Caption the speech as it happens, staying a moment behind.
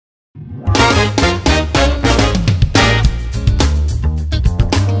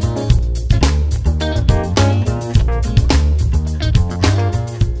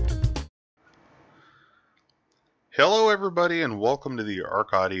everybody, and welcome to the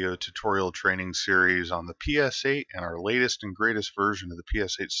ARC Audio tutorial training series on the PS8 and our latest and greatest version of the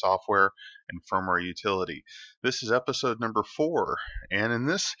PS8 software and firmware utility. This is episode number 4, and in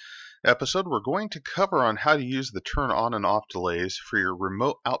this episode we're going to cover on how to use the turn on and off delays for your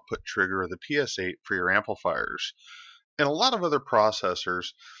remote output trigger of the PS8 for your amplifiers. In a lot of other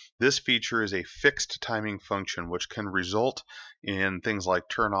processors, this feature is a fixed timing function which can result in things like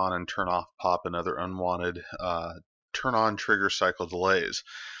turn on and turn off pop and other unwanted turn on trigger cycle delays.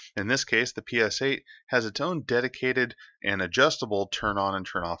 In this case, the PS8 has its own dedicated and adjustable turn on and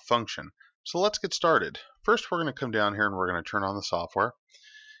turn off function. So let's get started. First, we're going to come down here and we're going to turn on the software,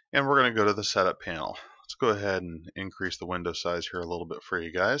 and we're going to go to the setup panel. Let's go ahead and increase the window size here a little bit for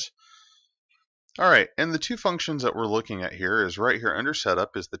you guys. Alright, and the two functions that we're looking at here is right here under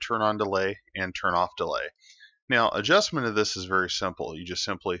setup is the turn on delay and turn off delay. Now, adjustment of this is very simple. You just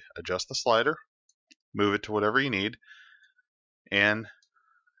simply adjust the slider, move it to whatever you need, and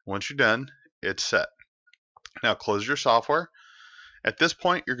once you're done, it's set. Now close your software. At this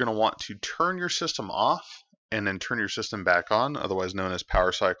point, you're going to want to turn your system off and then turn your system back on, otherwise known as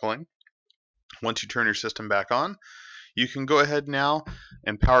power cycling. Once you turn your system back on, you can go ahead now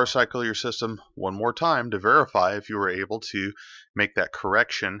and power cycle your system one more time to verify if you were able to make that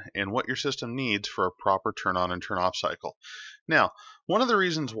correction in what your system needs for a proper turn on and turn off cycle. Now, one of the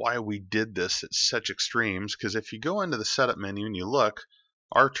reasons why we did this at such extremes, because if you go into the setup menu and you look,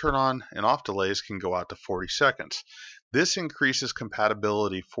 our turn on and off delays can go out to 40 seconds. This increases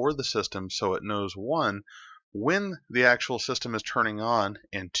compatibility for the system so it knows, one, when the actual system is turning on,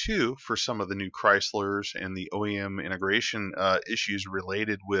 and two, for some of the new Chryslers and the OEM integration issues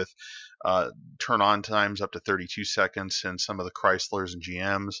related with turn on times up to 32 seconds and some of the Chryslers and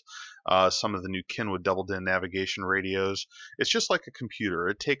GMs, some of the new Kenwood double din navigation radios. It's just like a computer.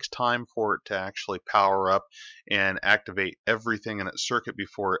 It takes time for it to actually power up and activate everything in its circuit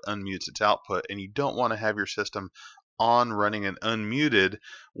before it unmutes its output, and you don't want to have your system on, running, and unmuted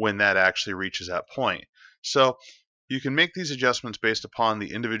when that actually reaches that point. So you can make these adjustments based upon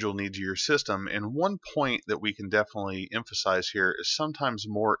the individual needs of your system, and one point that we can definitely emphasize here is sometimes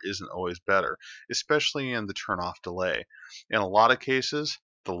more isn't always better, especially in the turn off delay. In a lot of cases,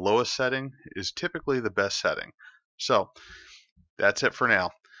 the lowest setting is typically the best setting. So that's it for now.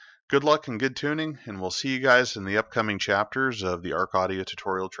 Good luck and good tuning, and we'll see you guys in the upcoming chapters of the ARC Audio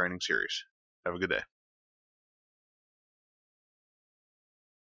tutorial training series. Have a good day.